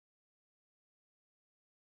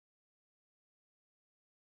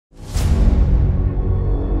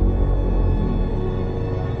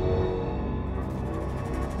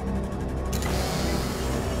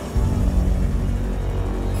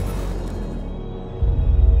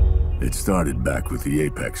It started back with the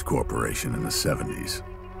Apex Corporation in the 70s,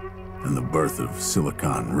 and the birth of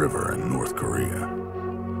Silicon River in North Korea.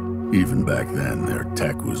 Even back then, their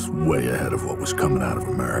tech was way ahead of what was coming out of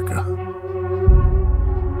America.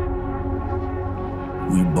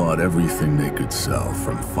 We bought everything they could sell,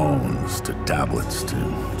 from phones to tablets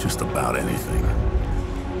to just about anything.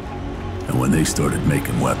 And when they started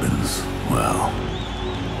making weapons, well,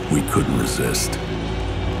 we couldn't resist.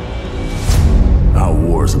 Our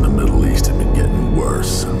wars in the Middle East had been getting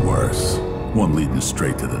worse and worse, one leading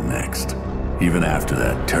straight to the next. Even after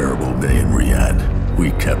that terrible day in Riyadh,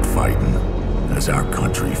 we kept fighting as our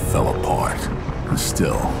country fell apart. And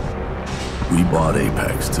still, we bought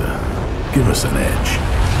Apex to give us an edge.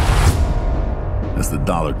 As the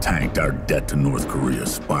dollar tanked, our debt to North Korea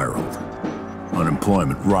spiraled.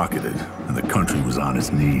 Unemployment rocketed, and the country was on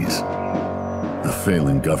its knees. The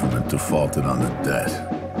failing government defaulted on the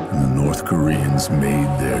debt, and the North Koreans made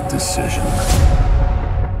their decision.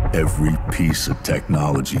 Every piece of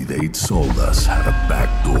technology they'd sold us had a back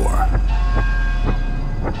door.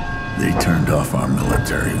 They turned off our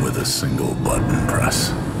military with a single button press.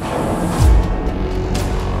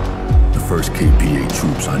 The first KPA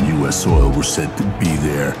troops on U.S. soil were said to be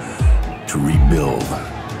there to rebuild.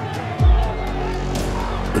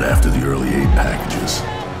 But after the early aid packages,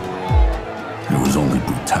 there was only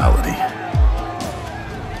brutality.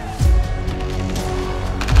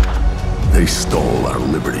 They stole our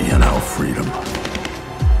liberty and our freedom.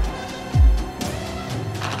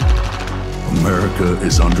 America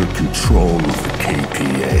is under control of the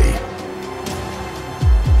KPA.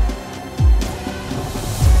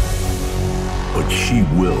 But she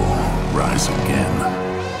will rise again.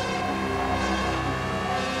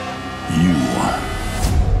 You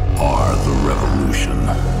are the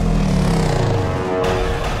revolution.